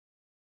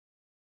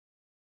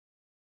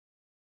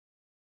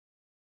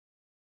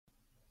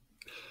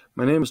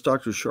My name is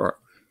Dr.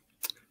 Sharp,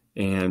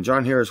 and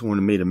John Harris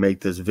wanted me to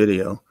make this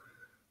video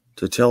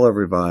to tell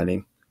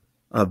everybody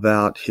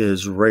about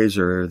his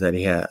razor that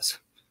he has.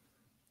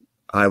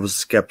 I was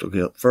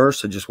skeptical at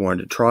first. I just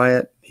wanted to try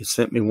it. He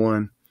sent me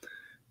one,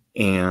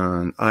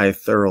 and I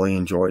thoroughly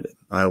enjoyed it.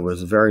 I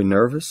was very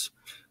nervous.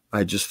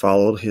 I just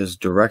followed his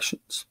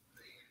directions,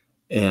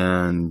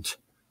 and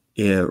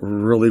it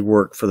really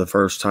worked for the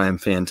first time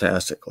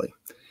fantastically.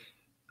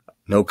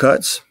 No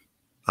cuts.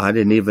 I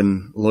didn't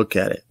even look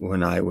at it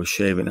when I was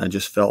shaving. I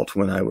just felt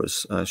when I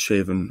was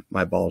shaving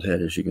my bald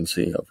head, as you can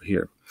see over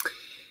here.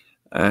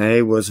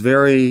 I was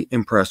very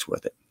impressed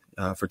with it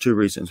for two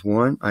reasons.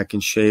 One, I can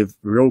shave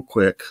real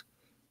quick.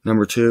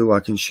 Number two, I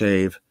can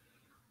shave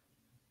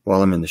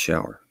while I'm in the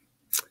shower.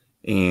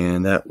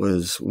 And that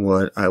was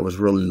what I was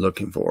really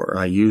looking for.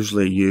 I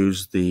usually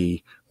use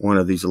one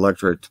of these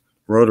electric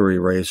rotary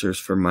razors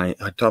for my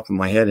top of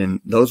my head, and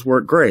those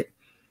work great.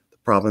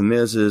 Problem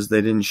is they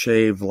didn't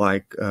shave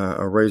like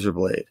a razor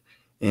blade,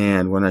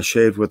 and when I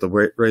shaved with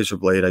a razor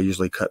blade, I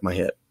usually cut my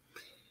head.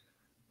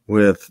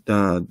 With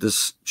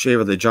this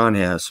shaver that John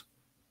has,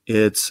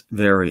 it's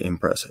very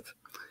impressive,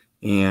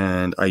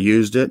 and I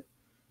used it,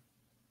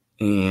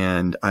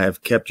 and I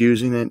have kept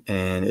using it,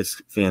 and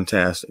it's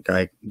fantastic.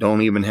 I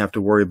don't even have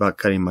to worry about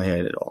cutting my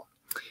head at all.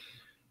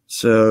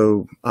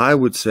 So I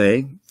would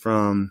say,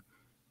 from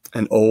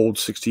an old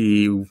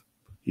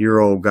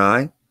 60-year-old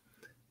guy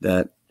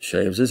that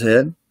shaves his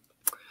head,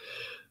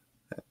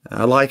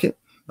 I like it.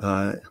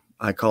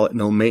 I call it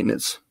no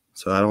maintenance,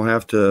 so I don't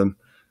have to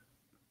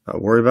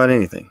worry about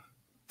anything.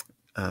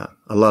 I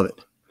love it,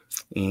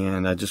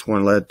 and I just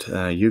want to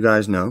let you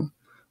guys know,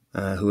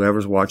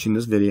 whoever's watching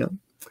this video,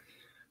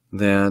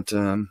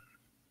 that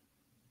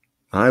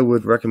I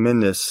would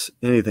recommend this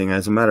anything.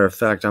 As a matter of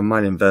fact, I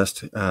might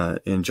invest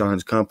in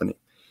John's company,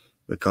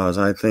 because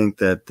I think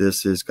that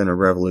this is going to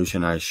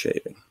revolutionize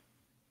shaving.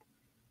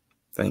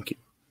 Thank you.